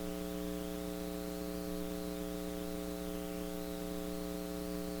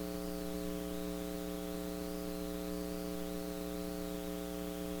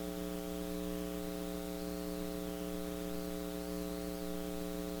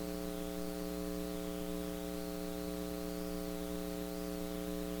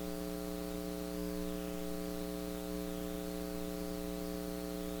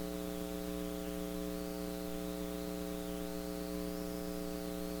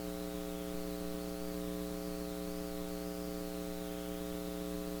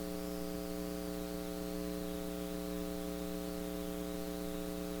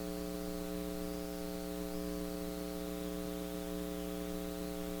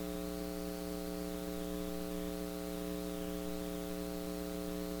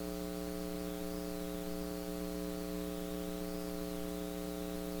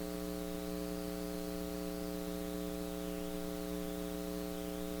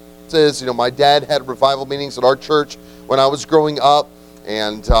concept is, my dad had revival meetings at our church when I was growing up.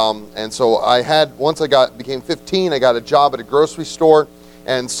 And so once I became 15, I got a job at a grocery store.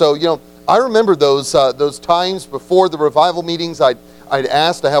 And so, I remember those times before the revival meetings. I'd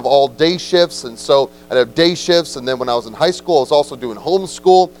asked to have all day shifts, and so I'd have day shifts. And then when I was in high school, I was also doing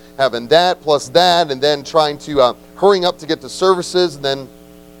homeschool, having that plus that, and then trying to hurrying up to get to services. And then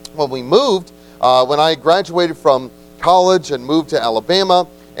when we moved, when I graduated from college and moved to Alabama,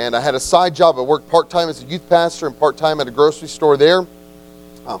 and I had a side job. I worked part-time as a youth pastor and part-time at a grocery store there.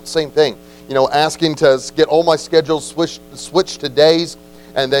 Same thing, asking to get all my schedules switched to days.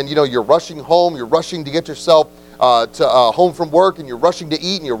 And then, you're rushing home, you're rushing to get yourself to home from work, and you're rushing to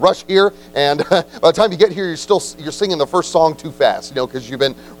eat, and you rush here. And by the time you get here, you're singing the first song too fast, because you've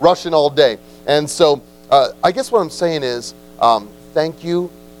been rushing all day. And so I guess what I'm saying is thank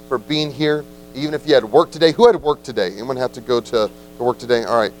you for being here. Even if you had work today. Who had work today? Anyone have to go to work today?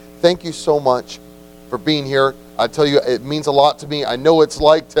 All right. Thank you so much for being here. I tell you, it means a lot to me. I know it's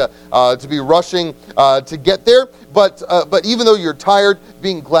like to be rushing to get there, but even though you're tired,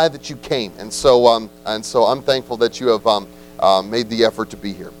 being glad that you came, and so I'm thankful that you have made the effort to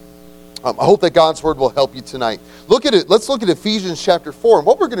be here. I hope that God's word will help you tonight. Look at it. Let's look at Ephesians chapter 4, and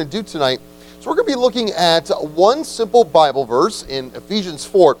what we're going to do tonight is we're going to be looking at one simple Bible verse in Ephesians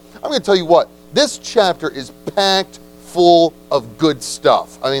 4. I'm going to tell you what, this chapter is packed full of good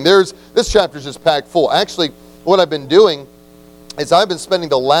stuff. I mean, this chapter is just packed full. Actually, what I've been doing is I've been spending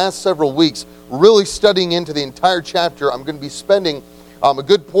the last several weeks really studying into the entire chapter. I'm going to be spending a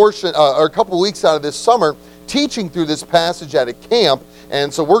good portion, or a couple of weeks out of this summer, teaching through this passage at a camp.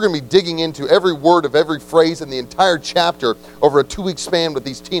 And so we're going to be digging into every word of every phrase in the entire chapter over a 2-week span with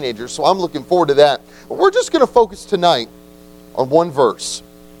these teenagers. So I'm looking forward to that. But we're just going to focus tonight on one verse.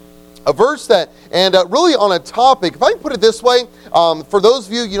 A verse that, and really on a topic, if I can put it this way, for those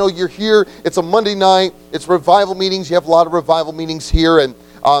of you, you're here, it's a Monday night, it's revival meetings, you have a lot of revival meetings here, and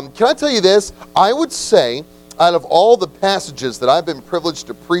can I tell you this? I would say, out of all the passages that I've been privileged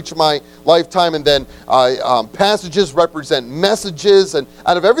to preach my lifetime, and then passages represent messages, and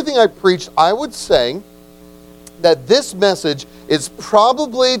out of everything I preached, I would say that this message is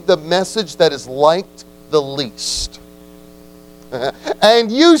probably the message that is liked the least.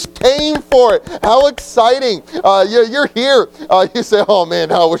 And you came for it. How exciting. You're here. You say, oh man,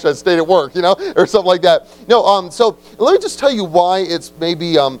 how I wish I stayed at work, or something like that. No, so let me just tell you why it's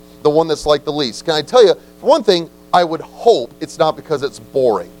maybe the one that's like the least. Can I tell you, for one thing, I would hope it's not because it's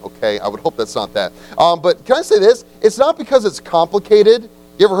boring, okay? I would hope that's not that. But can I say this? It's not because it's complicated.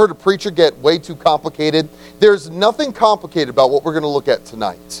 You ever heard a preacher get way too complicated? There's nothing complicated about what we're going to look at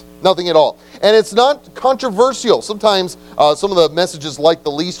tonight. Nothing at all. And it's not controversial. Sometimes some of the messages like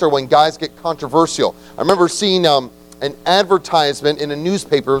the least are when guys get controversial. I remember seeing an advertisement in a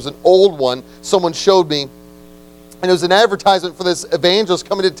newspaper. It was an old one. Someone showed me. And it was an advertisement for this evangelist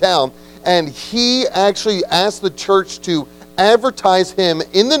coming to town. And he actually asked the church to advertise him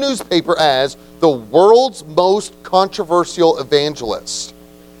in the newspaper as the world's most controversial evangelist.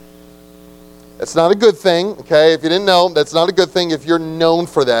 That's not a good thing, okay? If you didn't know, that's not a good thing if you're known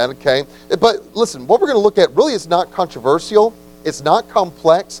for that, okay? But listen, what we're going to look at really is not controversial, it's not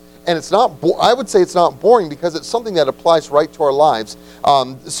complex, and it's not, I would say it's not boring because it's something that applies right to our lives.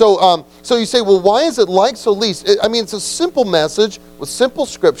 So you say, well, why is it like so least? It's a simple message with simple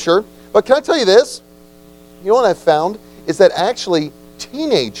scripture, but can I tell you this? You know what I've found is that actually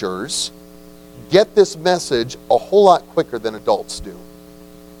teenagers get this message a whole lot quicker than adults do.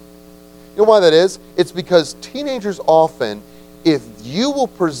 You know why that is? It's because teenagers often, if you will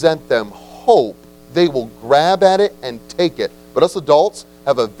present them hope, they will grab at it and take it. But us adults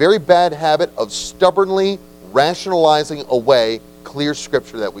have a very bad habit of stubbornly rationalizing away clear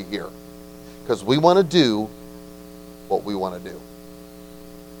scripture that we hear. Because we want to do what we want to do.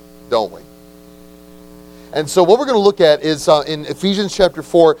 Don't we? And so what we're going to look at is in Ephesians chapter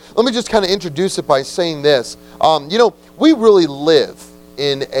 4. Let me just kind of introduce it by saying this. We really live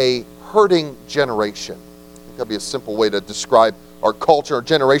in a hurting generation. I think that'd be a simple way to describe our culture, our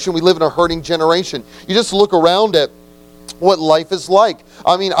generation. We live in a hurting generation. You just look around at what life is like.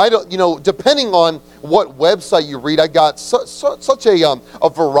 Depending on what website you read, I got such a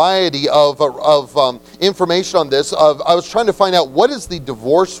variety of information on this. I was trying to find out what is the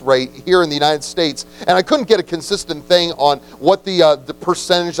divorce rate here in the United States, and I couldn't get a consistent thing on what the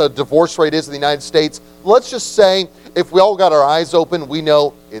percentage of divorce rate is in the United States. Let's just say, if we all got our eyes open, we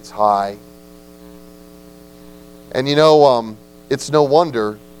know it's high. And it's no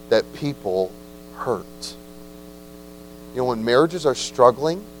wonder that people hurt. When marriages are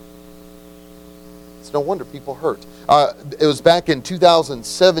struggling, It's no wonder people hurt. It was back in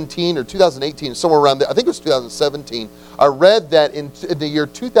 2017 or 2018, somewhere around there. I think it was 2017. I read that in the year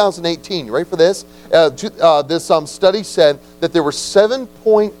 2018, you ready for this? This study said that there were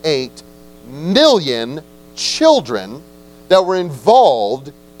 7.8 million children that were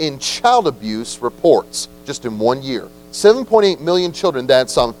involved in child abuse reports just in 1 year. 7.8 million children.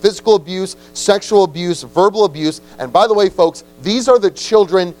 That's physical abuse, sexual abuse, verbal abuse. And by the way, folks, these are the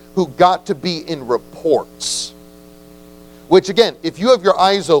children who got to be in reports. Which again, if you have your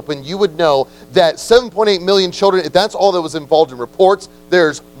eyes open, you would know that 7.8 million children, if that's all that was involved in reports,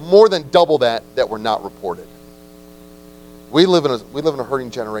 there's more than double that were not reported. We live in a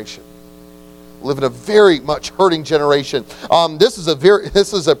hurting generation. We live in a very much hurting generation. This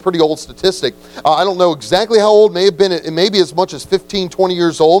is a pretty old statistic. I don't know exactly how old. It may be as much as 15, 20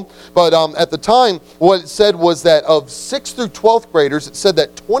 years old. But at the time, what it said was that of 6th through 12th graders, it said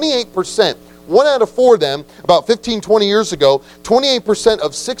that 28%, 1 out of 4 of them, about 15, 20 years ago, 28%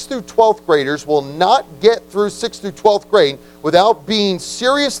 of 6th through 12th graders will not get through 6th through 12th grade without being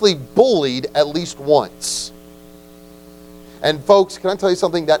seriously bullied at least once. And folks, can I tell you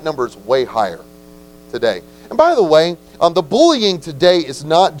something? That number is way higher today. And by the way, the bullying today is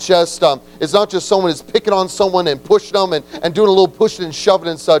not just someone is picking on someone and pushing them and doing a little pushing and shoving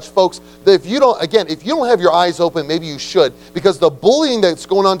and such. Folks, if you don't have your eyes open, maybe you should, because the bullying that's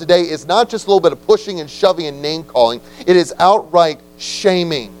going on today is not just a little bit of pushing and shoving and name calling. It is outright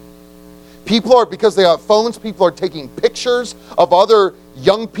shaming. Because they have phones, people are taking pictures of other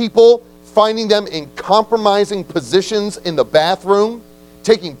young people, finding them in compromising positions in the bathroom,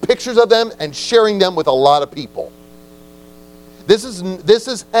 taking pictures of them and sharing them with a lot of people. This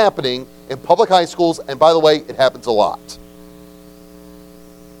is happening in public high schools, and by the way, it happens a lot.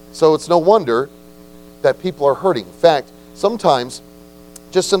 So it's no wonder that people are hurting. In fact, sometimes,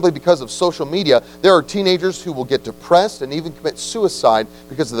 just simply because of social media, there are teenagers who will get depressed and even commit suicide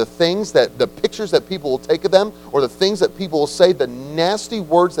because of the pictures that people will take of them, or the things that people will say, the nasty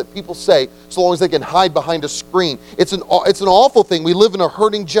words that people say, so long as they can hide behind a screen. It's an awful thing. We live in a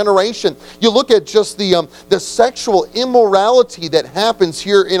hurting generation. You look at just the sexual immorality that happens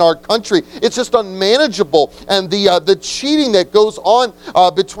here in our country. It's just unmanageable, and the cheating that goes on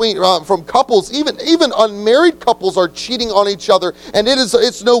from couples, even unmarried couples are cheating on each other, and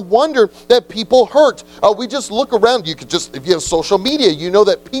it's no wonder that people hurt. We just look around. If you have social media, you know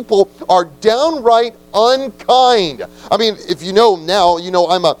that people are downright unkind. I mean, if you know now,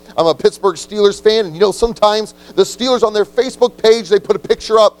 I'm a Pittsburgh Steelers fan, and sometimes the Steelers on their Facebook page, they put a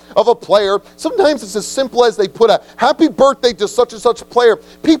picture up of a player. Sometimes it's as simple as they put a happy birthday to such and such player.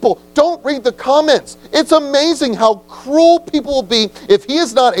 People don't read the comments. It's amazing how cruel people will be. If he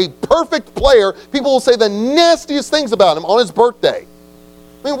is not a perfect player, people will say the nastiest things about him on his birthday.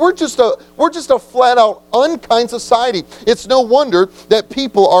 I mean, we're just a flat-out unkind society. It's no wonder that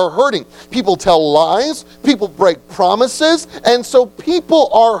people are hurting. People tell lies. People break promises. And so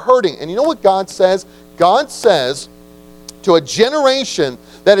people are hurting. And you know what God says? God says to a generation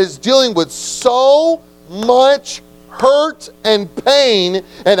that is dealing with so much hurt and pain,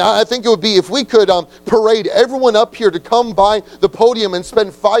 and I think it would be if we could parade everyone up here to come by the podium and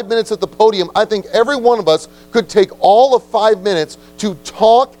spend 5 minutes at the podium. I think every one of us could take all of 5 minutes to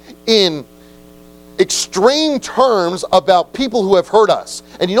talk in extreme terms about people who have hurt us.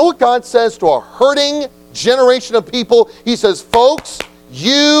 And you know what God says to a hurting generation of people? He says, folks,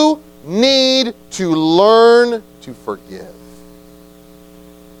 you need to learn to forgive.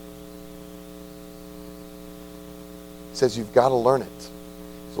 Says you've got to learn it.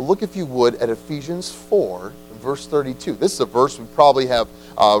 So look, if you would, at Ephesians 4, verse 32. This is a verse we probably have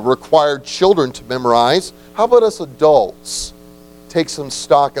required children to memorize. How about us adults take some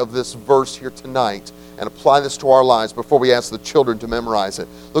stock of this verse here tonight and apply this to our lives before we ask the children to memorize it?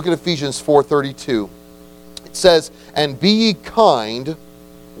 Look at Ephesians 4:32. It says, "And be ye kind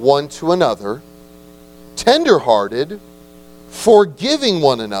one to another, tender-hearted, forgiving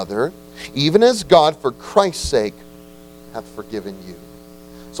one another, even as God for Christ's sake hath forgiven you."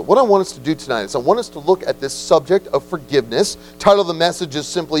 So what I want us to do tonight is I want us to look at this subject of forgiveness. Title of the message is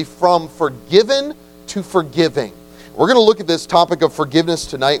simply From Forgiven to Forgiving. We're going to look at this topic of forgiveness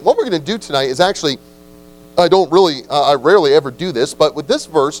tonight. What we're going to do tonight is actually, I rarely ever do this, but with this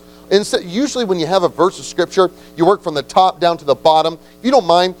verse, usually when you have a verse of scripture, you work from the top down to the bottom. If you don't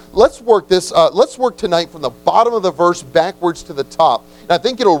mind, let's work tonight from the bottom of the verse backwards to the top. And I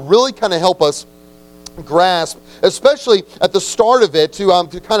think it'll really kind of help us grasp, especially at the start of it, to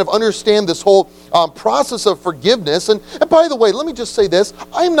kind of understand this whole process of forgiveness. And by the way, let me just say this: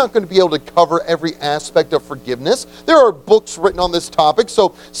 I'm not going to be able to cover every aspect of forgiveness. There are books written on this topic,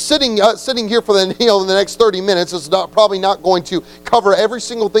 so sitting here for the next 30 minutes is probably not going to cover every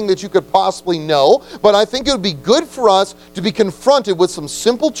single thing that you could possibly know. But I think it would be good for us to be confronted with some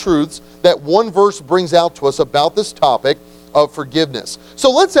simple truths that one verse brings out to us about this topic of forgiveness.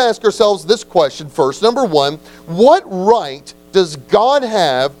 So let's ask ourselves this question first. Number one, what right does God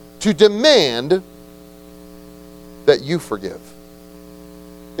have to demand that you forgive?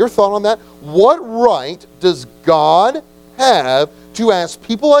 Your thought on that? What right does God have to ask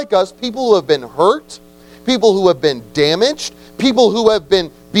people like us, people who have been hurt, people who have been damaged, people who have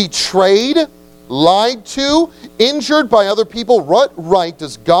been betrayed, lied to, injured by other people? What right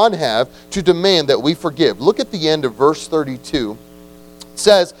does God have to demand that we forgive? Look at the end of verse 32. It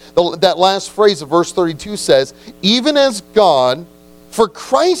says, that last phrase of verse 32 says, even as God, for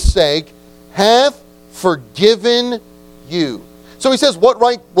Christ's sake, hath forgiven you. So he says, what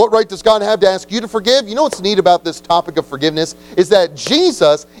right does God have to ask you to forgive? You know what's neat about this topic of forgiveness is that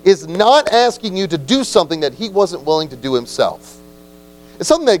Jesus is not asking you to do something that he wasn't willing to do himself. It's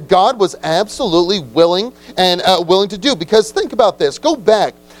something that God was absolutely willing to do. Because think about this. Go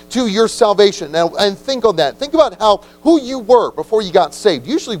back to your salvation and think on that. Think about who you were before you got saved.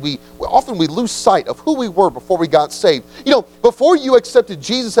 Usually we lose sight of who we were before we got saved. You know, before you accepted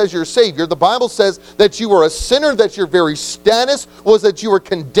Jesus as your Savior, the Bible says that you were a sinner, that your very status was that you were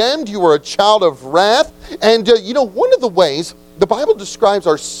condemned, you were a child of wrath. And one of the ways the Bible describes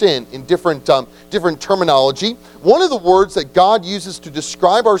our sin in different terminology. One of the words that God uses to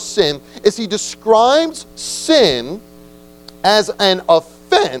describe our sin is he describes sin as an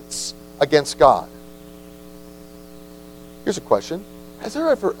offense against God. Here's a question. Has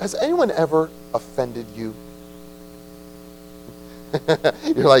anyone ever offended you?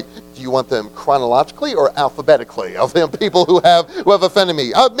 You're like, do you want them chronologically or alphabetically of them people who have offended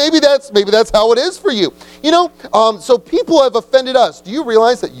me? Maybe that's how it is for you. So people have offended us. Do you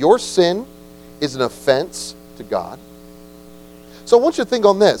realize that your sin is an offense to God? So I want you to think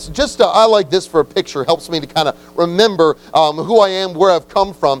on this. I like this for a picture. Helps me to kind of remember who I am, where I've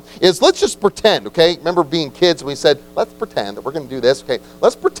come from. Is let's just pretend, okay? Remember being kids and we said, let's pretend that we're going to do this. Okay,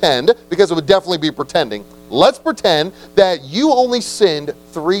 let's pretend, because it would definitely be pretending. Let's pretend that you only sinned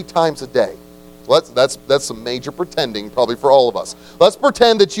 3 times a day. That's some major pretending probably for all of us. Let's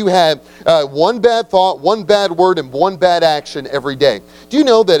pretend that you had one bad thought, one bad word, and one bad action every day. Do you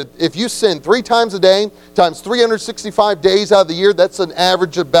know that if you sin 3 times a day, times 365 days out of the year, that's an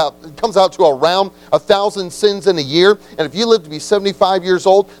average it comes out to around 1,000 sins in a year. And if you live to be 75 years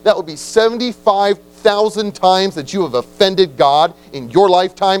old, that would be 75,000 times that you have offended God in your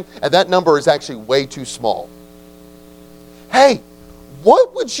lifetime, and that number is actually way too small. Hey,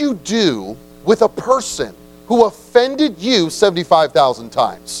 what would you do with a person who offended you 75,000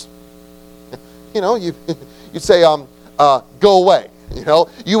 times? You'd say, go away.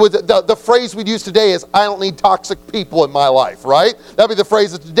 The phrase we'd use today is, I don't need toxic people in my life, right? That'd be the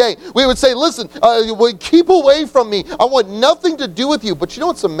phrase of today. We would say, listen, keep away from me. I want nothing to do with you. But you know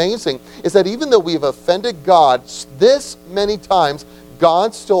what's amazing is that even though we have offended God this many times,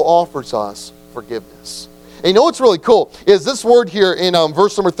 God still offers us forgiveness. And you know what's really cool is this word here in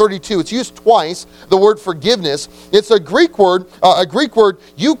verse number 32. It's used twice, the word forgiveness. It's a Greek word,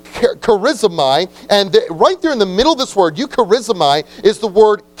 eucharizomai, and right there in the middle of this word, eucharizomai, is the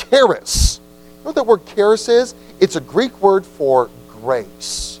word charis. You know what that word charis is? It's a Greek word for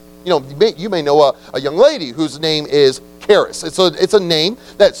grace. You may know a young lady whose name is Charis. It's a name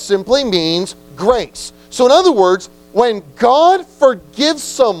that simply means grace. So in other words, when God forgives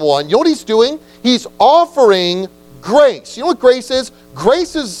someone, you know what he's doing? He's offering grace. You know what grace is?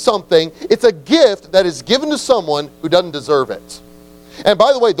 Grace is something, it's a gift that is given to someone who doesn't deserve it. And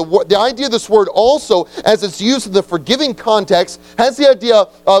by the way, the idea of this word also, as it's used in the forgiving context, has the idea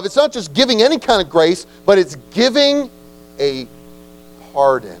of it's not just giving any kind of grace, but it's giving a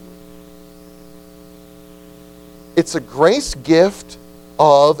pardon. It's a grace gift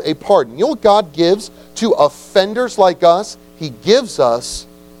of a pardon. You know what God gives to offenders like us? He gives us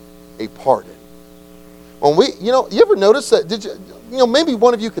a pardon. When you ever notice that? Maybe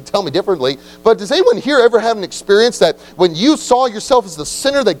one of you could tell me differently, but does anyone here ever have an experience that when you saw yourself as the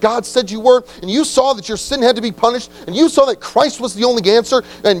sinner that God said you were, and you saw that your sin had to be punished, and you saw that Christ was the only answer,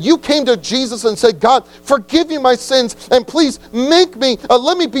 and you came to Jesus and said, God, forgive me my sins, and please let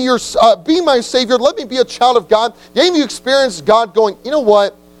me be my Savior, let me be a child of God? Any of you experienced God going, you know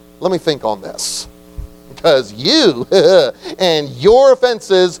what, let me think on this? Because you and your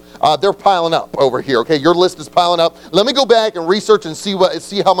offenses they're piling up over here. Okay, your list is piling up. Let me go back and research and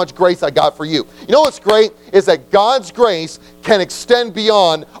see how much grace I got for you. You know what's great is that God's grace can extend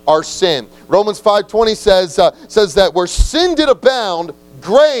beyond our sin. Romans 5:20 says that where sin did abound,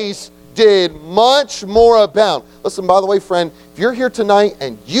 grace did much more abound. Listen, by the way, friend, if you're here tonight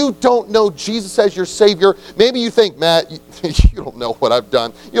and you don't know Jesus as your Savior, maybe you think, Matt, you don't know what I've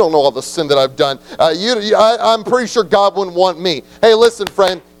done. You don't know all the sin that I've done. I'm pretty sure God wouldn't want me. Hey, listen,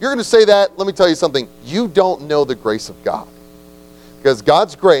 friend, you're going to say that. Let me tell you something. You don't know the grace of God. Because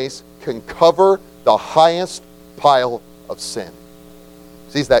God's grace can cover the highest pile of sin.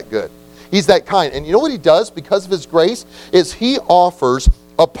 He's that good. He's that kind. And you know what he does because of his grace? Is he offers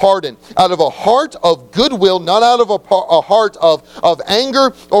a pardon out of a heart of goodwill, not out of a heart of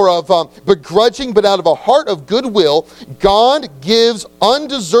anger or of begrudging, but out of a heart of goodwill. God gives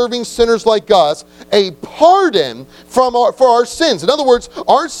undeserving sinners like us a pardon for our sins. In other words,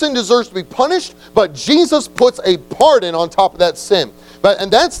 our sin deserves to be punished, but Jesus puts a pardon on top of that sin.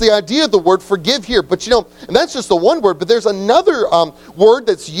 And that's the idea of the word forgive here. But you know, and that's just the one word, but there's another word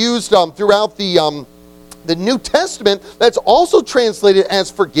that's used throughout the New Testament that's also translated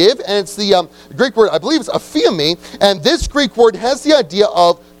as forgive, and it's the Greek word, I believe it's aphiemi, and this Greek word has the idea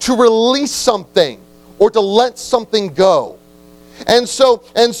of to release something or to let something go. And so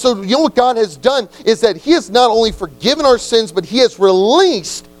you know what God has done is that he has not only forgiven our sins, but he has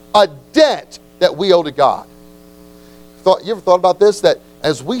released a debt that we owe to God. You ever thought about this? That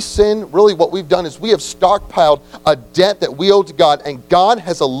as we sin, really what we've done is we have stockpiled a debt that we owe to God, and God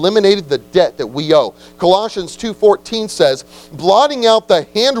has eliminated the debt that we owe. Colossians 2:14 says, blotting out the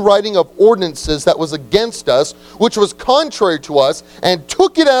handwriting of ordinances that was against us, which was contrary to us, and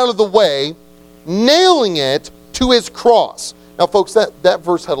took it out of the way, nailing it to his cross. Now, folks, that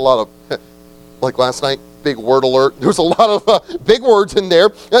verse had a lot of, like last night, big word alert. There's a lot of big words in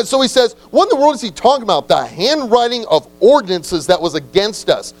there. And so he says, what in the world is he talking about? The handwriting of ordinances that was against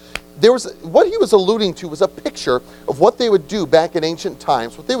us. What he was alluding to was a picture of what they would do back in ancient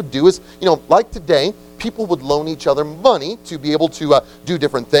times. What they would do is, you know, like today, people would loan each other money to be able to do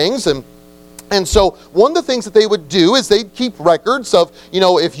different things. And so one of the things that they would do is they'd keep records of, you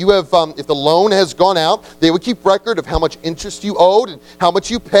know, if the loan has gone out, they would keep record of how much interest you owed and how much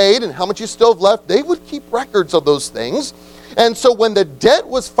you paid and how much you still have left. They would keep records of those things. And so when the debt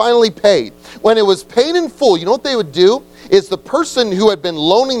was finally paid, when it was paid in full, you know what they would do? Is the person who had been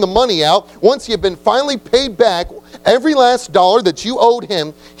loaning the money out, once he had been finally paid back every last dollar that you owed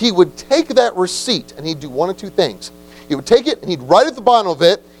him, he would take that receipt and he'd do one of two things. He would take it and he'd write at the bottom of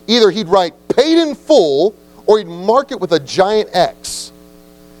it, either he'd write paid in full or he'd mark it with a giant X.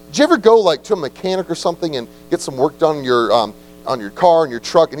 Did you ever go like to a mechanic or something and get some work done on your car and your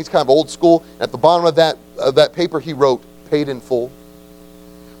truck, and he's kind of old school, and at the bottom of that paper he wrote paid in full?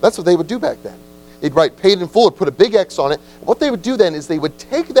 That's what they would do back then. They'd write paid in full or put a big X on it. What they would do then is they would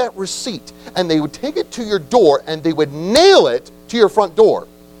take that receipt and they would take it to your door and they would nail it to your front door.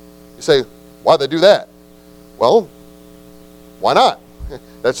 You say, why'd they do that? Well, why not?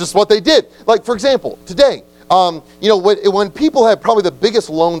 That's just what they did. Like, for example, today, you know, when people have probably the biggest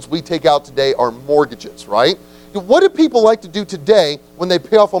loans we take out today are mortgages, right? What do people like to do today when they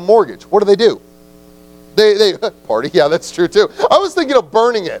pay off a mortgage? What do? They party. Yeah, that's true too. I was thinking of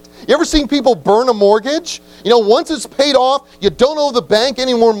burning it. You ever seen people burn a mortgage? You know, once it's paid off, you don't owe the bank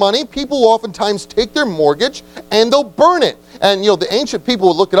any more money. People will oftentimes take their mortgage and they'll burn it. And, you know, the ancient people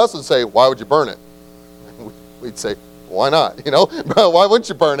would look at us and say, why would you burn it? We'd say, why not? You know, why wouldn't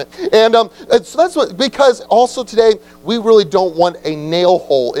you burn it? And so that's what, because also today, we really don't want a nail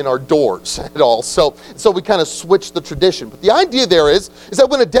hole in our doors at all. So we kind of switched the tradition. But the idea there is that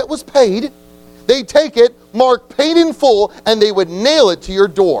when a debt was paid, they take it, mark paid in full, and they would nail it to your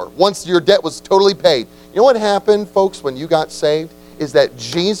door once your debt was totally paid. You know what happened, folks, when you got saved? Is that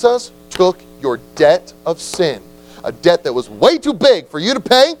Jesus took your debt of sin, a debt that was way too big for you to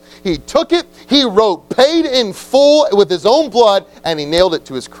pay. He took it, he wrote paid in full with his own blood, and he nailed it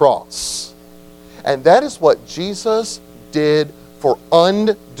to his cross. And that is what Jesus did for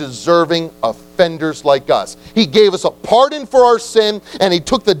undeserving offenders like us. He gave us a pardon for our sin, and he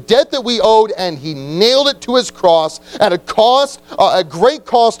took the debt that we owed and he nailed it to his cross at a cost, a great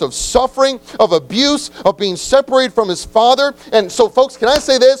cost of suffering, of abuse, of being separated from his Father. And so, folks, can I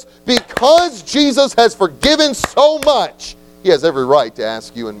say this? Because Jesus has forgiven so much, he has every right to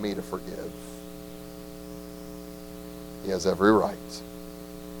ask you and me to forgive. He has every right.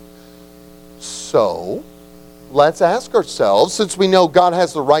 So, let's ask ourselves, since we know God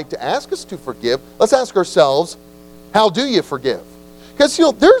has the right to ask us to forgive, let's ask ourselves, how do you forgive? Because,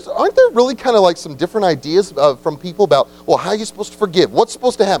 aren't there really kind of like some different ideas from people about, well, how are you supposed to forgive? What's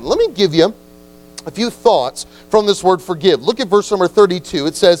supposed to happen? Let me give you a few thoughts from this word forgive. Look at verse number 32.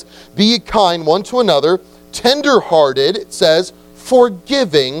 It says, be ye kind one to another, tender-hearted, it says,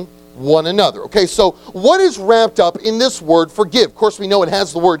 forgiving one another. Okay, so what is wrapped up in this word forgive? Of course, we know it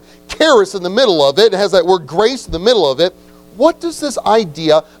has the word charis in the middle of it. It has that word grace in the middle of it. What does this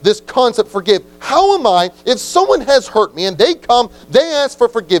idea, this concept forgive? How am I, if someone has hurt me and they come, they ask for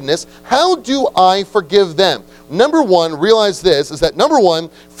forgiveness, how do I forgive them? Number one, realize this, is that number one,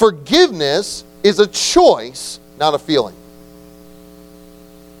 forgiveness is a choice, not a feeling.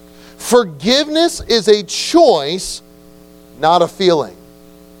 Forgiveness is a choice, not a feeling.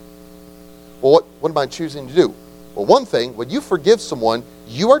 Well, what am I choosing to do? Well, one thing, when you forgive someone,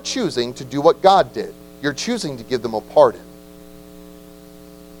 you are choosing to do what God did. You're choosing to give them a pardon.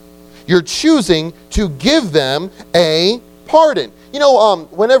 You're choosing to give them a pardon.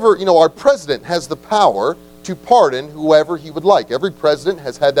 Whenever, our president has the power to pardon whoever he would like. Every president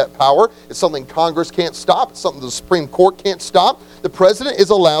has had that power. It's something Congress can't stop. It's something the Supreme Court can't stop. The president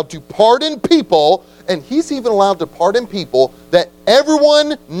is allowed to pardon people, and he's even allowed to pardon people that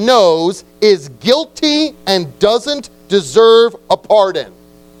everyone knows is guilty and doesn't deserve a pardon.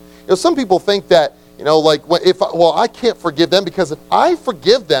 Some people think that, I can't forgive them because if I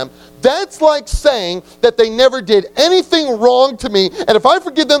forgive them, that's like saying that they never did anything wrong to me, and if I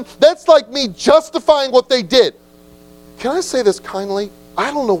forgive them, that's like me justifying what they did. Can I say this kindly? I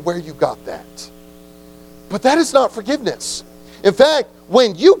don't know where you got that. But that is not forgiveness. In fact,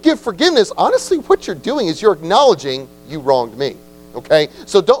 when you give forgiveness, honestly, what you're doing is you're acknowledging you wronged me. Okay?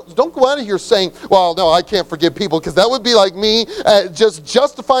 So don't go out of here saying, well, no, I can't forgive people, because that would be like me just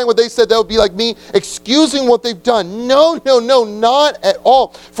justifying what they said. That would be like me excusing what they've done. No, not at all.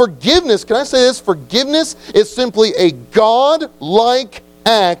 Forgiveness, can I say this? Forgiveness is simply a God-like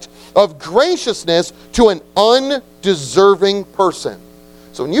act of graciousness to an undeserving person.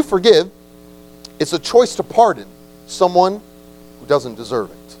 So when you forgive, it's a choice to pardon someone who doesn't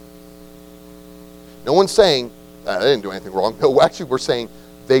deserve it. No one's saying, they didn't do anything wrong. No, actually, we're saying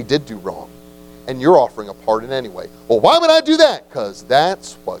they did do wrong. And you're offering a pardon anyway. Well, why would I do that? Because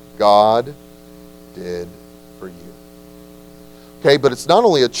that's what God did for you. Okay, but it's not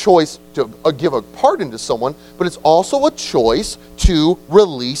only a choice to give a pardon to someone, but it's also a choice to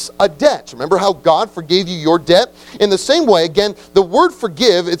release a debt. Remember how God forgave you your debt? In the same way, again, the word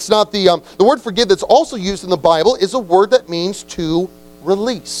forgive, it's not the word forgive that's also used in the Bible is a word that means to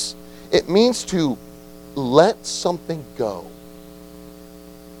release. It means to let something go.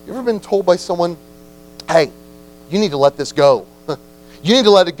 You ever been told by someone, hey, you need to let this go. You need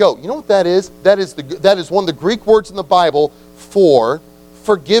to let it go. You know what that is? That is one of the Greek words in the Bible for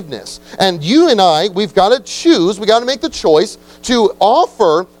forgiveness. And you and I, we've got to choose, we've got to make the choice to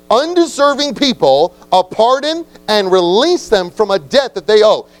offer undeserving people a pardon and release them from a debt that they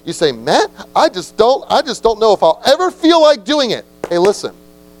owe. You say, Matt, I just don't know if I'll ever feel like doing it. Hey, listen.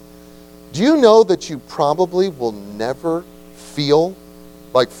 Do you know that you probably will never feel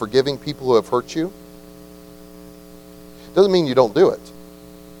like forgiving people who have hurt you? Doesn't mean you don't do it.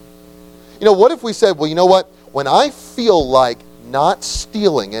 What if we said, well, you know what? When I feel like not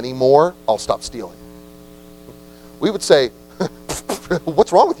stealing anymore, I'll stop stealing. We would say,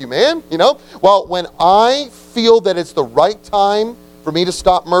 what's wrong with you, man? Well, when I feel that it's the right time for me to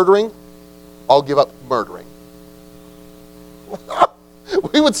stop murdering, I'll give up murdering.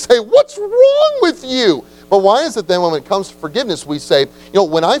 We would say, what's wrong with you? But why is it then when it comes to forgiveness, we say,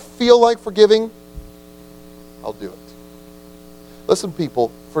 when I feel like forgiving, I'll do it. Listen, people,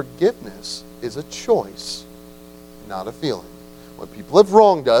 forgiveness is a choice, not a feeling. When people have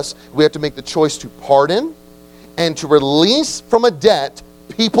wronged us, we have to make the choice to pardon and to release from a debt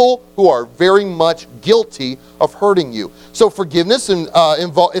people who are very much guilty of hurting you. So forgiveness is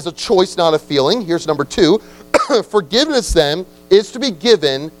a choice, not a feeling. Here's number 2. Forgiveness, then, is to be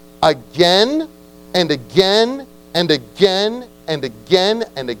given again and again and again and again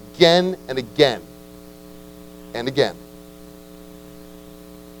and again and again and again.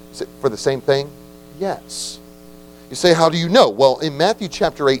 Is it for the same thing? Yes. You say, how do you know? Well, in Matthew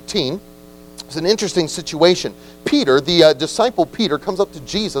chapter 18, it's an interesting situation. Peter, the disciple Peter, comes up to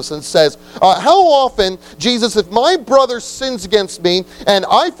Jesus and says, how often, Jesus, if my brother sins against me and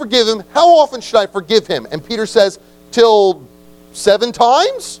I forgive him, how often should I forgive him? And Peter says, till 7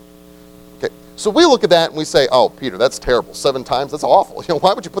 times? Okay, so we look at that and we say, oh, Peter, that's terrible. 7 times, that's awful.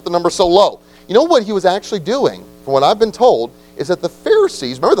 Why would you put the number so low? You know what he was actually doing, from what I've been told, is that the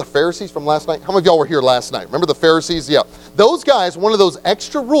Pharisees, remember the Pharisees from last night? How many of y'all were here last night? Remember the Pharisees? Yeah. Those guys, one of those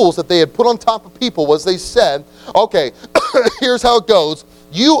extra rules that they had put on top of people was they said, okay, here's how it goes.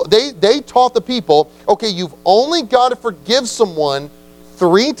 They taught the people, okay, you've only got to forgive someone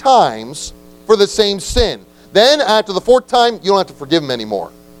 3 times for the same sin. Then after the 4th time, you don't have to forgive them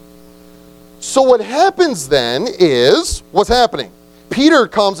anymore. So what happens then is, what's happening? Peter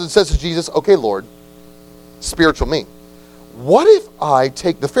comes and says to Jesus, okay, Lord, spiritual me, what if I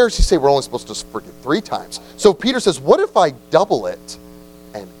take, the Pharisees say we're only supposed to forgive 3 times. So Peter says, what if I double it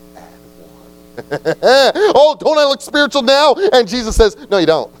and add 1? Oh, don't I look spiritual now? And Jesus says, no, you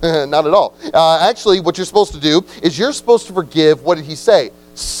don't. Not at all. Actually, what you're supposed to do is you're supposed to forgive, what did he say?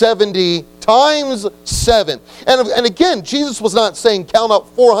 70 times 7. And again, Jesus was not saying count up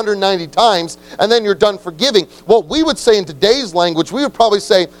 490 times and then you're done forgiving. What we would say in today's language, we would probably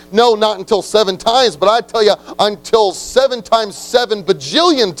say, no, not until 7 times, but I tell you, until 7 times 7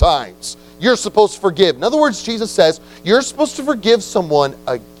 bajillion times, you're supposed to forgive. In other words, Jesus says, you're supposed to forgive someone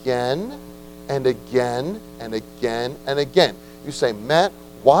again and again and again and again. You say, Matt,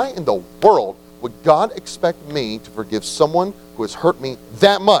 why in the world would God expect me to forgive someone who has hurt me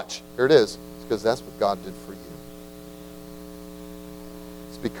that much? Here it is. It's because that's what God did for you.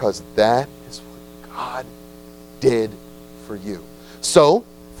 It's because that is what God did for you. So,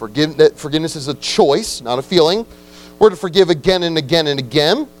 forgiveness is a choice, not a feeling. We're to forgive again and again and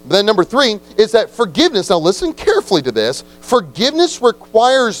again. But then number 3 is that forgiveness, now listen carefully to this, forgiveness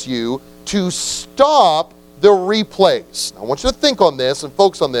requires you to stop the replays. Now, I want you to think on this and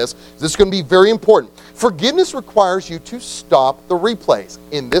focus on this. This is going to be very important. Forgiveness requires you to stop the replays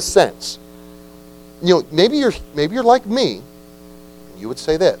in this sense. You know, maybe you're like me, and you would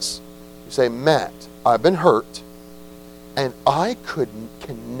say this. You say, Matt, I've been hurt, and I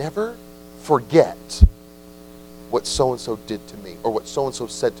can never forget what so-and-so did to me, or what so-and-so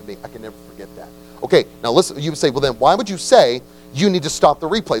said to me. I can never forget that. Okay, now listen, you would say, well then, why would you say you need to stop the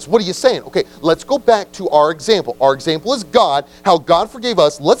replays? What are you saying? Okay, let's go back to our example. Our example is God, how God forgave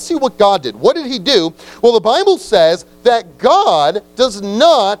us. Let's see what God did. What did he do? Well, the Bible says that God does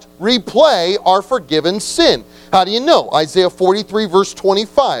not replay our forgiven sin. How do you know? Isaiah 43 verse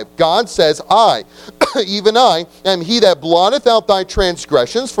 25. God says, I, even I, am he that blotteth out thy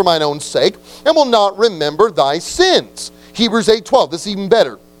transgressions for mine own sake, and will not remember thy sins. Hebrews 8:12. This is even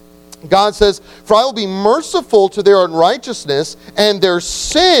better. God says, for I will be merciful to their unrighteousness, and their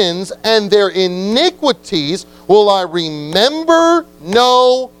sins and their iniquities will I remember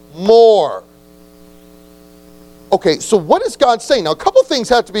no more. Okay, so what is God saying? Now, a couple things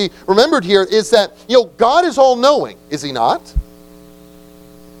have to be remembered here is that, God is all-knowing. Is he not?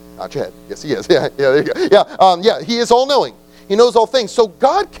 Nod your head. Yes, he is. Yeah, there you go. Yeah, he is all-knowing. He knows all things. So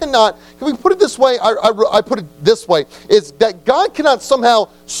God cannot, can we put it this way? I put it this way, is that God cannot somehow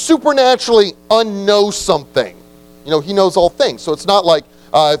supernaturally unknow something. He knows all things. So it's not like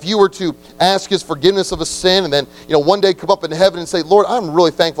if you were to ask his forgiveness of a sin and then, one day come up in heaven and say, Lord, I'm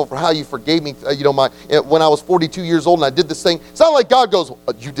really thankful for how you forgave me, when I was 42 years old and I did this thing. It's not like God goes,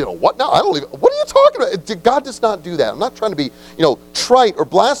 you did a what now? What are you talking about? God does not do that. I'm not trying to be, trite or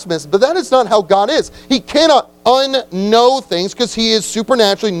blasphemous, but that is not how God is. He cannot unknow things because he is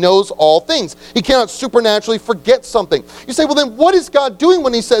supernaturally knows all things. He cannot supernaturally forget something. You say, well then what is God doing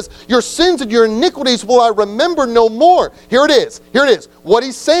when he says, your sins and your iniquities will I remember no more? Here it is. What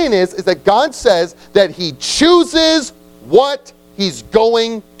he's saying is that God says that he chooses what he's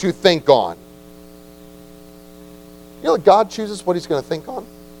going to think on. You know that God chooses what he's going to think on?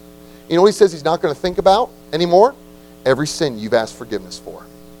 You know what he says he's not going to think about anymore? Every sin you've asked forgiveness for.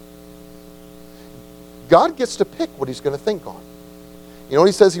 God gets to pick what he's going to think on. You know what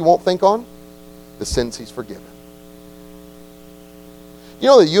he says he won't think on? The sins he's forgiven. You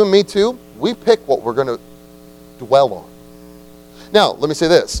know that you and me too, we pick what we're going to dwell on. Now, let me say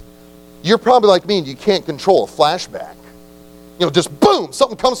this. You're probably like me and you can't control a flashback. Just boom,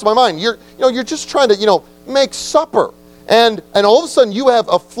 something comes to my mind. You're just trying to, make supper. And all of a sudden you have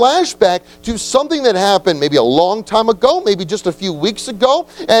a flashback to something that happened maybe a long time ago, maybe just a few weeks ago,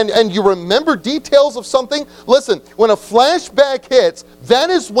 and you remember details of something. Listen, when a flashback hits, that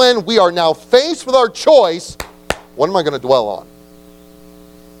is when we are now faced with our choice. What am I going to dwell on?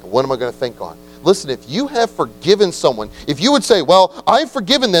 And what am I going to think on? Listen, if you have forgiven someone, if you would say, well, I've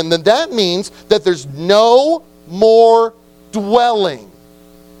forgiven them, then that means that there's no more dwelling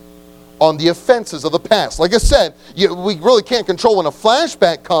on the offenses of the past. Like I said, we really can't control when a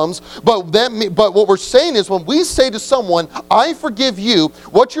flashback comes, but what we're saying is when we say to someone, I forgive you,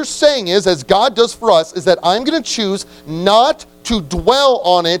 what you're saying is, as God does for us, is that I'm going to choose not to dwell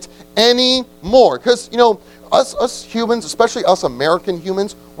on it anymore. Because, us humans, especially us American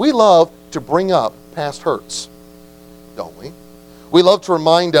humans, we love to bring up past hurts, don't we? We love to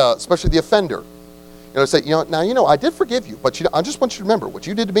remind, especially the offender. Say, now, I did forgive you, but I just want you to remember what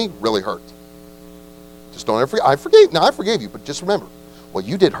you did to me really hurt. Just don't ever forget. I forgave you, but just remember, well,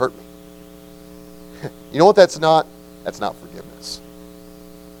 you did hurt me. You know what that's not? That's not forgiveness.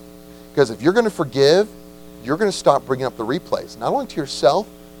 Because if you're going to forgive, you're going to stop bringing up the replays, not only to yourself,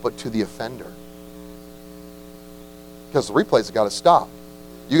 but to the offender. Because the replays have got to stop.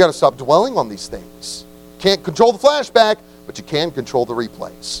 You got to stop dwelling on these things. Can't control the flashback, but you can control the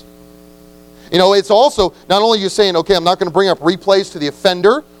replays. It's also, not only you're saying, okay, I'm not going to bring up replays to the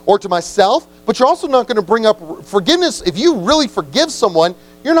offender or to myself, but you're also not going to bring up forgiveness. If you really forgive someone,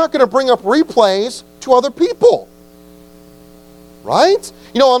 you're not going to bring up replays to other people. Right?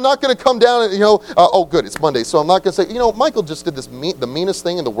 I'm not going to come down and, oh, good, it's Monday, so I'm not going to say, Michael just did the meanest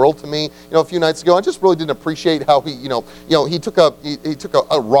thing in the world to me, a few nights ago. I just really didn't appreciate how he took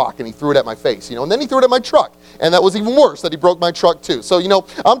a rock and he threw it at my face, and then he threw it at my truck. And that was even worse, that he broke my truck too. So,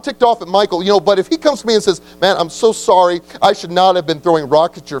 I'm ticked off at Michael, but if he comes to me and says, man, I'm so sorry, I should not have been throwing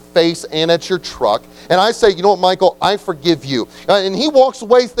rocks at your face and at your truck. And I say, you know what, Michael, I forgive you. And he walks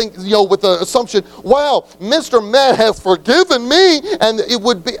away with the assumption, wow, Mr. Matt has forgiven me. And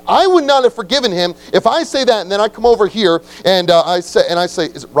I would not have forgiven him if I say that and then I come over here and I say,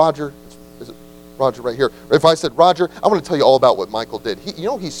 is it Roger? Is it Roger right here? Or if I said, Roger, I want to tell you all about what Michael did.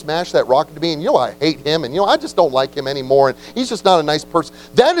 He smashed that rock into me, and I hate him, and I just don't like him anymore, and he's just not a nice person.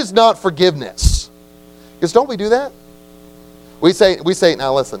 That is not forgiveness. Because don't we do that? We say,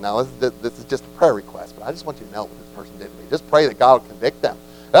 now listen, this is just a prayer request, but I just want you to know what this person did to me. Just pray that God will convict them.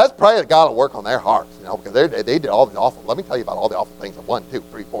 Let's pray that God will work on their hearts, because they did all the awful. Let me tell you about all the awful things of 1, 2,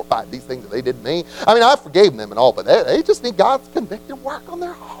 3, 4, 5. These things that they did to me. I forgave them and all, but they just need God's convicting work on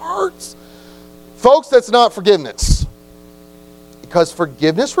their hearts. Folks, that's not forgiveness. Because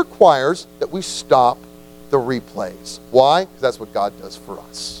forgiveness requires that we stop the replays. Why? Because that's what God does for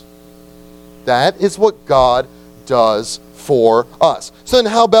us. That is what God does for us. So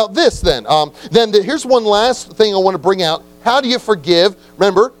then how about this then? Here's one last thing I want to bring out. How do you forgive?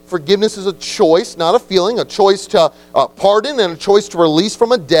 Remember, forgiveness is a choice, not a feeling, a choice to pardon and a choice to release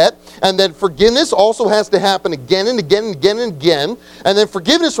from a debt. And then forgiveness also has to happen again and again and again and again. And then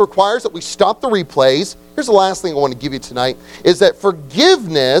forgiveness requires that we stop the replays. Here's the last thing I want to give you tonight, is that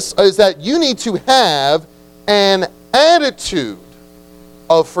forgiveness is that you need to have an attitude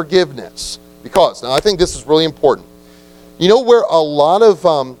of forgiveness. Because, now I think this is really important. Where a lot of,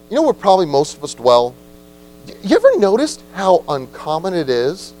 where probably most of us dwell? You ever noticed how uncommon it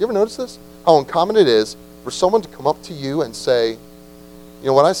is? You ever notice this? How uncommon it is for someone to come up to you and say,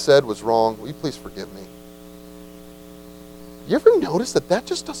 what I said was wrong. Will you please forgive me? You ever notice that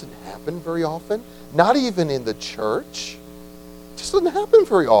just doesn't happen very often? Not even in the church. It just doesn't happen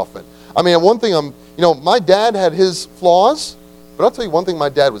very often. One thing my dad had his flaws, but I'll tell you one thing my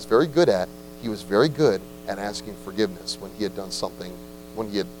dad was very good at. He was very good at asking forgiveness when he had done something, when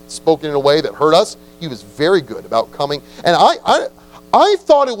he had spoken in a way that hurt us. He was very good about coming. And I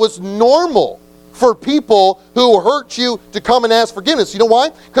thought it was normal for people who hurt you to come and ask forgiveness. You know why?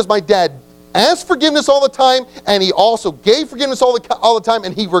 Because my dad asked forgiveness all the time, and he also gave forgiveness all the time,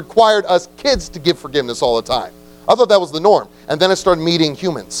 and he required us kids to give forgiveness all the time. I thought that was the norm. And then I started meeting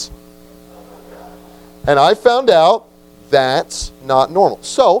humans. And I found out that's not normal.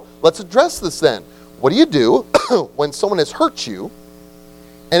 So let's address this then. What do you do when someone has hurt you,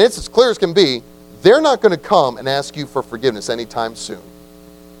 and it's as clear as can be, they're not going to come and ask you for forgiveness anytime soon?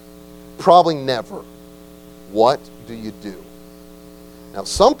 Probably never. What do you do? Now,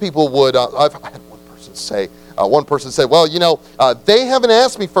 some people would, I've had one person say, well, they haven't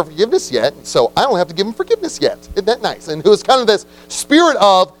asked me for forgiveness yet, so I don't have to give them forgiveness yet. Isn't that nice? And it was kind of this spirit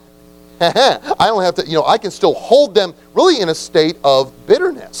of, I don't have to, I can still hold them really in a state of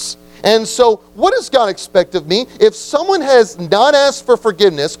bitterness. And so what does God expect of me? If someone has not asked for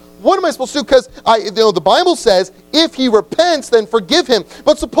forgiveness, what am I supposed to do? Because the Bible says, if he repents, then forgive him.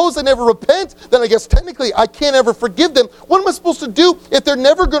 But suppose they never repent, then I guess technically I can't ever forgive them. What am I supposed to do if they're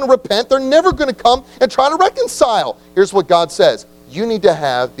never going to repent? They're never going to come and try to reconcile. Here's what God says. You need to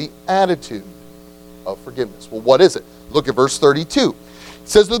have the attitude of forgiveness. Well, what is it? Look at verse 32. It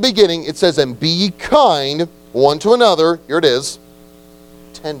says at the beginning, it says, and be ye kind one to another. Here it is.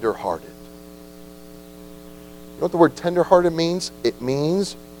 Tender-hearted. You know what the word tender-hearted means? It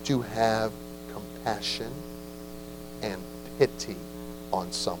means to have compassion and pity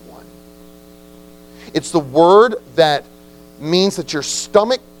on someone. It's the word that means that your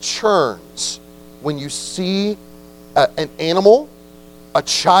stomach churns when you see an animal, a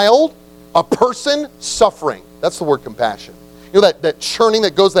child, a person suffering. That's the word compassion. You know, that churning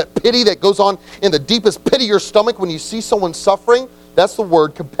that goes, that pity that goes on in the deepest pit of your stomach when you see someone suffering. That's the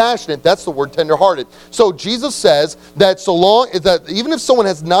word compassionate. That's the word tenderhearted. So Jesus says that even if someone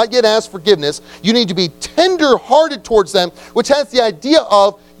has not yet asked forgiveness, you need to be tenderhearted towards them, which has the idea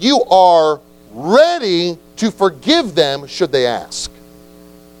of you are ready to forgive them should they ask.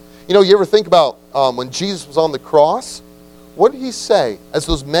 You know, you ever think about when Jesus was on the cross? What did he say? As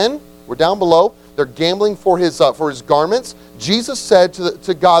those men were down below, they're gambling for his garments. Jesus said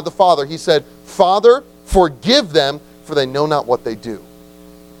to God the Father, he said, "Father, forgive them, for they know not what they do."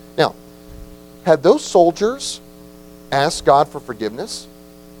 Now, had those soldiers asked God for forgiveness?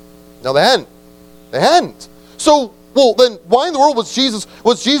 No, they hadn't. They hadn't. So, well, then why in the world was Jesus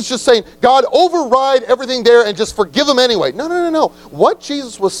just saying, God, override everything there and just forgive them anyway? No. What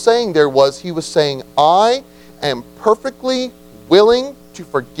Jesus was saying there was, he was saying, I am perfectly willing to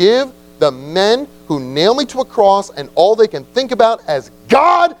forgive the men who nail me to a cross, and all they can think about as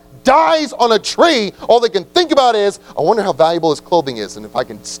God dies on a tree, all they can think about is, I wonder how valuable his clothing is and if I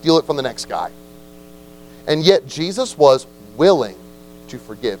can steal it from the next guy. And yet Jesus was willing to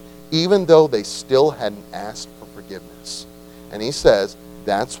forgive, even though they still hadn't asked for forgiveness. And he says,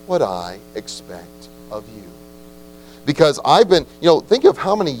 that's what I expect of you. Because I've been, think of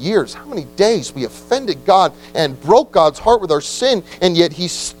how many years, how many days we offended God and broke God's heart with our sin, and yet he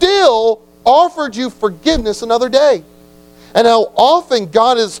still offered you forgiveness another day. And how often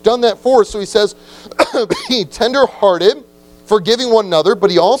God has done that for us. So he says, be tender-hearted, forgiving one another.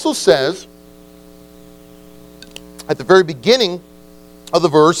 But he also says, at the very beginning of the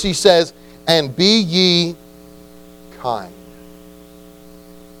verse, he says, and be ye kind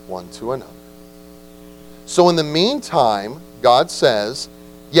one to another. So in the meantime, God says,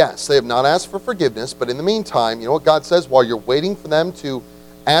 yes, they have not asked for forgiveness, but in the meantime, you know what God says? While you're waiting for them to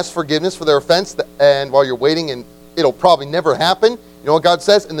ask forgiveness for their offense, and while you're waiting, and it'll probably never happen, you know what God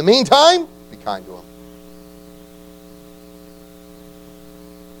says? In the meantime, be kind to them.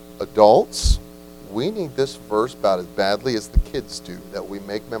 Adults, we need this verse about as badly as the kids do, that we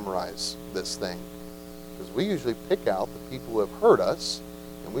make memorize this thing. Because we usually pick out the people who have hurt us,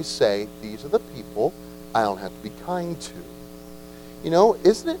 and we say, these are the people I don't have to be kind to. You know,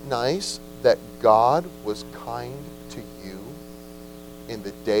 isn't it nice that God was kind to you in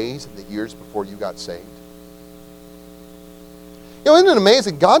the days and the years before you got saved? You know, isn't it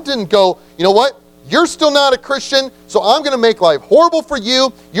amazing? God didn't go, you know what? You're still not a Christian, so I'm going to make life horrible for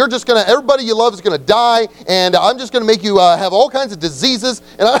you. You're just going to, everybody you love is going to die, and I'm just going to make you have all kinds of diseases,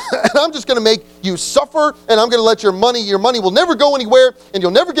 and I'm just going to make you suffer, and I'm going to let your money will never go anywhere, and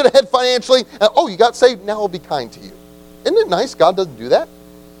you'll never get ahead financially. And, you got saved, now I'll be kind to you. Isn't it nice God doesn't do that?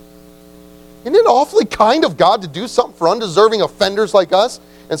 Isn't it awfully kind of God to do something for undeserving offenders like us?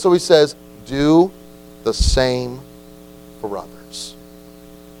 And so he says, do the same for others.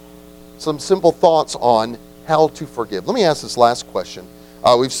 Some simple thoughts on how to forgive. Let me ask this last question.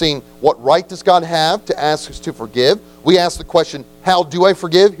 We've seen what right does God have to ask us to forgive. We asked the question, how do I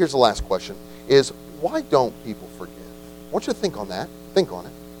forgive? Here's the last question, is why don't people forgive? I want you to think on that. Think on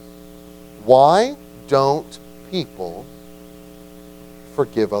it. Why don't people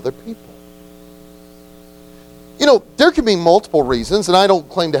forgive other people? You know, there can be multiple reasons, and I don't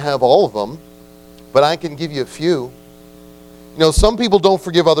claim to have all of them, but I can give you a few. You know, some people don't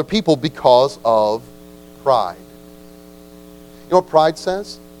forgive other people because of pride. You know what pride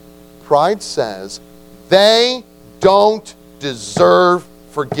says? Pride says they don't deserve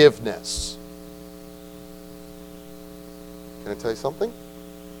forgiveness. Can I tell you something?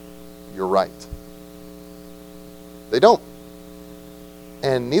 You're right. They don't.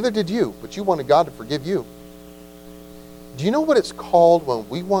 And neither did you, but you wanted God to forgive you. Do you know what it's called when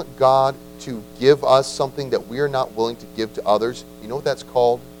we want God to give us something that we are not willing to give to others? You know what that's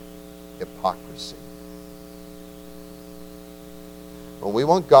called? Hypocrisy. When we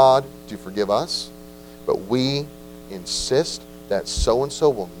want God to forgive us, but we insist that so-and-so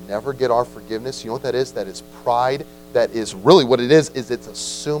will never get our forgiveness, you know what that is? That is pride. That is really what it is it's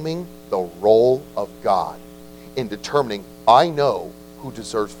assuming the role of God in determining, I know who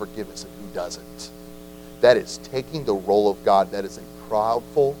deserves forgiveness and who doesn't. That is taking the role of God. That is a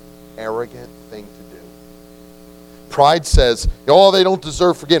proudful, arrogant thing to do. Pride says, they don't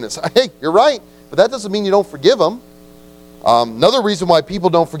deserve forgiveness. Hey, you're right, but that doesn't mean you don't forgive them. Another reason why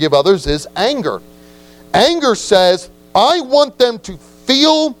people don't forgive others is anger. Anger says, I want them to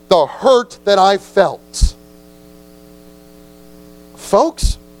feel the hurt that I felt.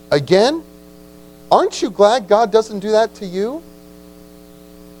 Folks, again, aren't you glad God doesn't do that to you?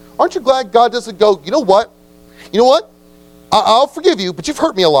 Aren't you glad God doesn't go, you know what? I'll forgive you, but you've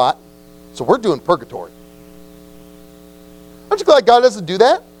hurt me a lot. So we're doing purgatory. Aren't you glad God doesn't do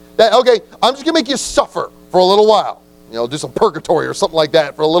that? That, okay, I'm just going to make you suffer for a little while. Do some purgatory or something like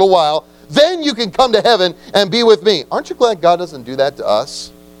that for a little while. Then you can come to heaven and be with me. Aren't you glad God doesn't do that to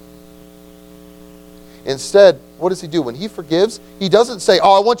us? Instead, what does he do? When he forgives, he doesn't say,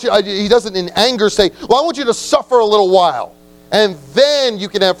 he doesn't in anger say, well, I want you to suffer a little while, and then you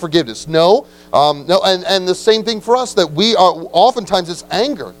can have forgiveness. No, and the same thing for us, that we are, oftentimes it's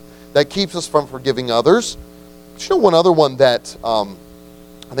anger that keeps us from forgiving others. But one other one that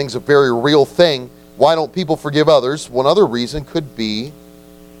I think is a very real thing, why don't people forgive others? One other reason could be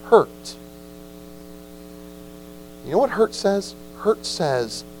hurt. You know what hurt says? Hurt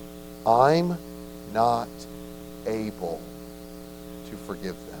says, I'm not able to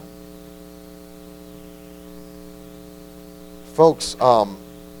forgive them. Folks, for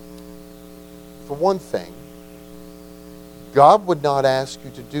one thing, God would not ask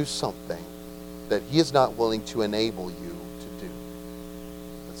you to do something that he is not willing to enable you to do.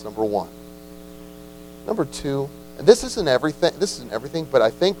 That's number one. Number two, and this isn't everything, but I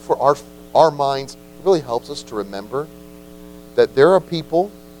think for our minds, it really helps us to remember that there are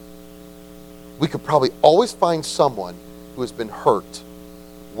people, we could probably always find someone who has been hurt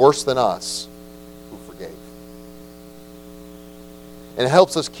worse than us who forgave. And it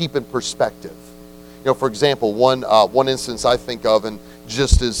helps us keep in perspective. For example, one instance I think of, and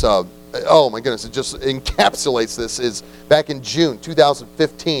just as, oh my goodness, it just encapsulates this, is back in June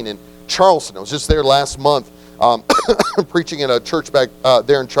 2015 in Charleston. I was just there last month preaching in a church back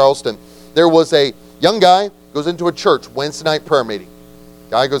there in Charleston. There was a young guy goes into a church Wednesday night prayer meeting.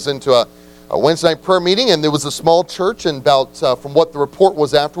 Guy goes into a Wednesday night prayer meeting, and there was a small church, and about, from what the report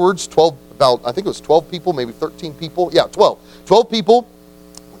was afterwards, I think it was 12 people, maybe 13 people. Yeah, 12. 12 people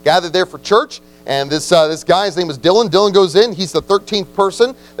gathered there for church, and this guy, his name was Dylan. Dylan goes in. He's the 13th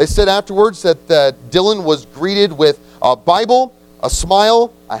person. They said afterwards that Dylan was greeted with a Bible, a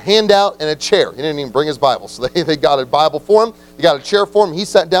smile, a handout, and a chair. He didn't even bring his Bible, so they got a Bible for him. They got a chair for him. He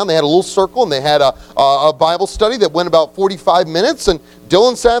sat down. They had a little circle, and they had a Bible study that went about 45 minutes, and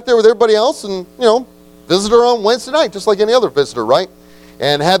Dylan sat there with everybody else, and, visitor on Wednesday night, just like any other visitor, right?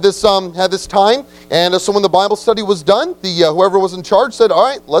 And had this time, and so when the Bible study was done, whoever was in charge said, all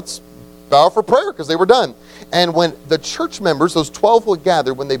right, let's bow for prayer, because they were done. And when the church members, those 12 who had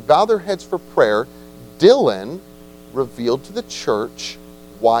gathered, when they bowed their heads for prayer, Dylan revealed to the church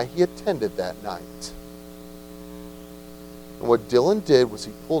why he attended that night. And what Dylan did was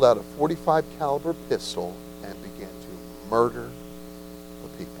he pulled out a .45 caliber pistol and began to murder the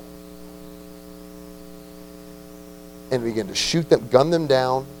people. And began to shoot them, gun them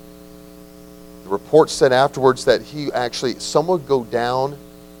down. The report said afterwards that someone would go down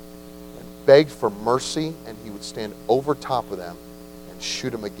and beg for mercy, and he would stand over top of them and shoot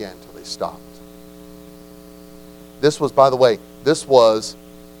them again until they stopped. This was, by the way,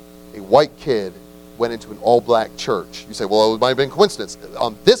 a white kid went into an all-black church. You say, well, it might have been coincidence.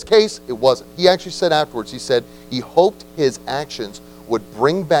 On this case, it wasn't. He actually said afterwards, he said he hoped his actions would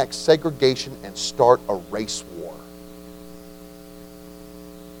bring back segregation and start a race war.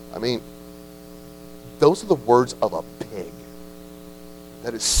 I mean, those are the words of a pig.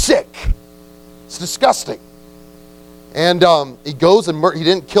 That is sick. It's disgusting. And he goes and he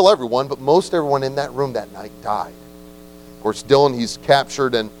didn't kill everyone, but most everyone in that room that night died. Of course, Dylan, he's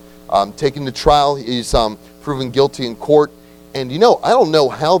captured and taken to trial. He's proven guilty in court. And I don't know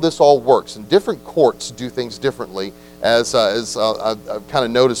how this all works. And different courts do things differently, as I've kind of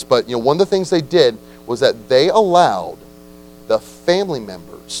noticed. But one of the things they did was that they allowed the family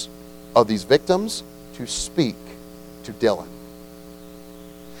members of these victims to speak to Dylan.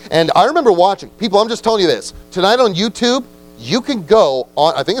 And I remember watching people. I'm just telling you this tonight on YouTube. You can go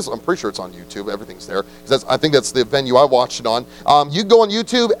on, I'm pretty sure it's on YouTube, everything's there, because I think that's the venue I watched it on. You can go on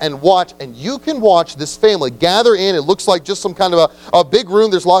YouTube and watch, and you can watch this family gather in. It looks like just some kind of a big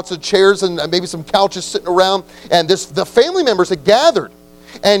room. There's lots of chairs and maybe some couches sitting around, and the family members had gathered.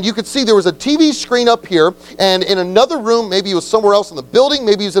 And you could see there was a TV screen up here, and in another room, maybe he was somewhere else in the building,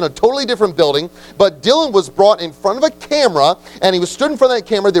 maybe he was in a totally different building, but Dylan was brought in front of a camera, and he was stood in front of that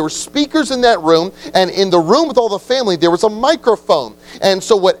camera. There were speakers in that room, and in the room with all the family, there was a microphone. And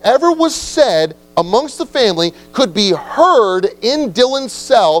so whatever was said amongst the family could be heard in Dylan's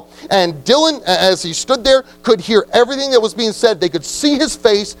cell, and Dylan, as he stood there, could hear everything that was being said. They could see his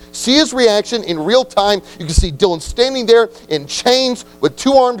face, see his reaction in real time. You could see Dylan standing there in chains with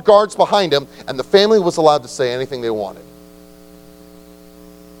 2 armed guards behind him, and the family was allowed to say anything they wanted.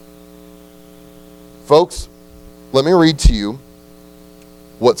 Folks, let me read to you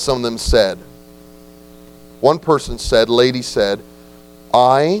what some of them said. One person said, lady said,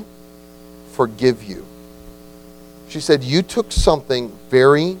 I forgive you. She said, you took something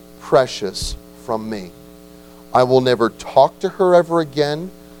very precious from me. I will never talk to her ever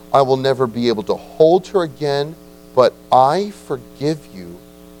again. I will never be able to hold her again, but I forgive you.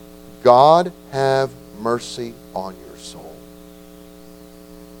 God have mercy on your soul.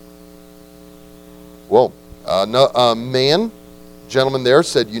 Well, gentleman there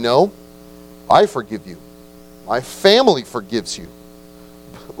said, I forgive you. My family forgives you.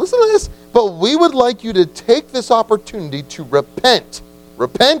 Listen to this. But we would like you to take this opportunity to repent.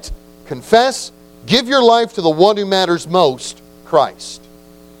 Repent, confess, give your life to the one who matters most, Christ.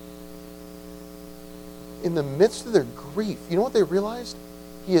 In the midst of their grief, you know what they realized?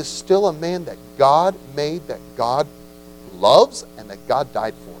 He is still a man that God made, that God loves, and that God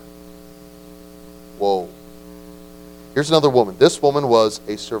died for. Whoa. Here's another woman. This woman was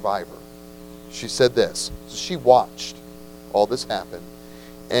a survivor. She said this. So she watched all this happen.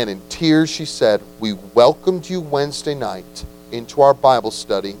 And in tears she said, we welcomed you Wednesday night into our Bible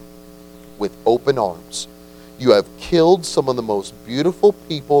study with open arms. You have killed some of the most beautiful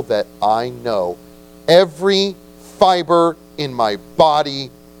people that I know. Every fiber in my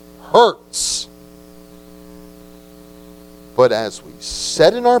body hurts. But as we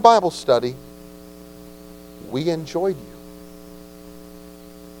said in our Bible study, we enjoyed you.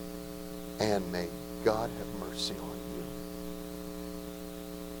 And may God have mercy on you.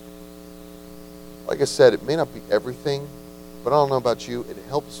 Like I said, it may not be everything, but I don't know about you, it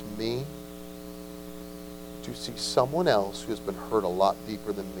helps me to see someone else who has been hurt a lot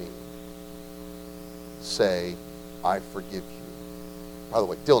deeper than me say, I forgive you. By the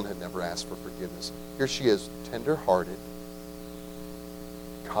way, Dylan had never asked for forgiveness. Here she is, tender-hearted,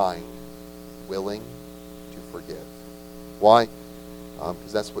 kind, willing to forgive. Why?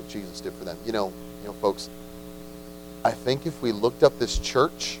 Because that's what Jesus did for them. You know, folks, I think if we looked up this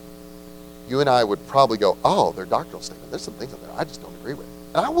church, you and I would probably go, oh, their doctrinal statement, there's some things on there I just don't agree with.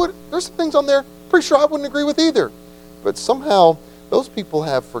 And there's some things on there, pretty sure I wouldn't agree with either. But somehow, those people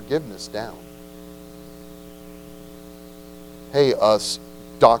have forgiveness down. Hey, us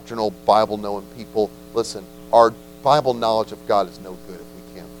doctrinal, Bible-knowing people, listen, our Bible knowledge of God is no good if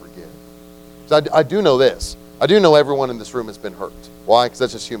we can't forgive. So I do know this. I do know everyone in this room has been hurt. Why? Because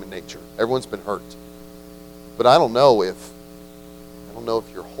that's just human nature. Everyone's been hurt. But I don't know if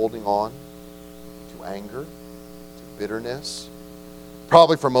you're holding on to anger, to bitterness.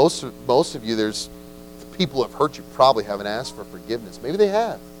 Probably for most of you, there's people who have hurt you probably haven't asked for forgiveness. Maybe they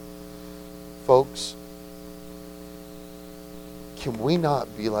have. Folks, can we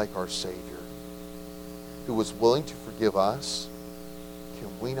not be like our Savior, who was willing to forgive us? Can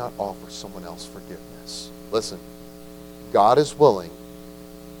we not offer someone else forgiveness? Listen, God is willing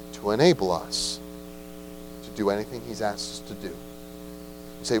to enable us to do anything He's asked us to do.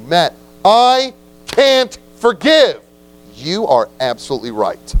 You say, Matt, I can't forgive. You are absolutely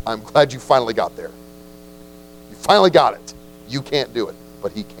right. I'm glad you finally got there. You finally got it. You can't do it,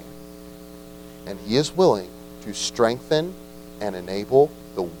 but He can. And He is willing to strengthen and enable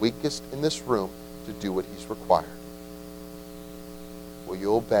the weakest in this room to do what He's required. Will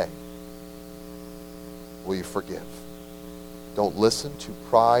you obey? Will you forgive? Don't listen to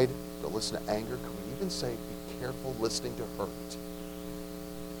pride. Don't listen to anger. Can we even say, be careful listening to hurt?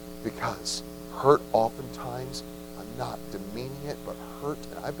 Because hurt oftentimes, I'm not demeaning it, but hurt,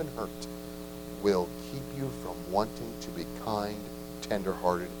 and I've been hurt, will keep you from wanting to be kind,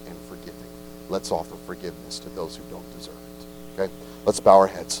 tender-hearted, and forgiving. Let's offer forgiveness to those who don't deserve it. Okay? Let's bow our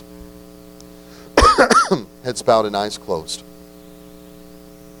heads. Heads bowed and eyes closed.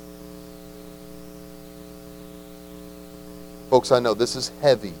 Folks, I know this is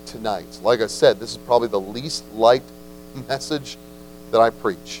heavy tonight. Like I said, this is probably the least light message that I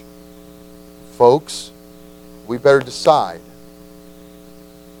preach. Folks, we better decide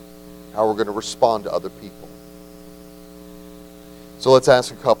how we're going to respond to other people. So let's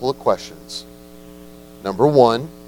ask a couple of questions. Number one,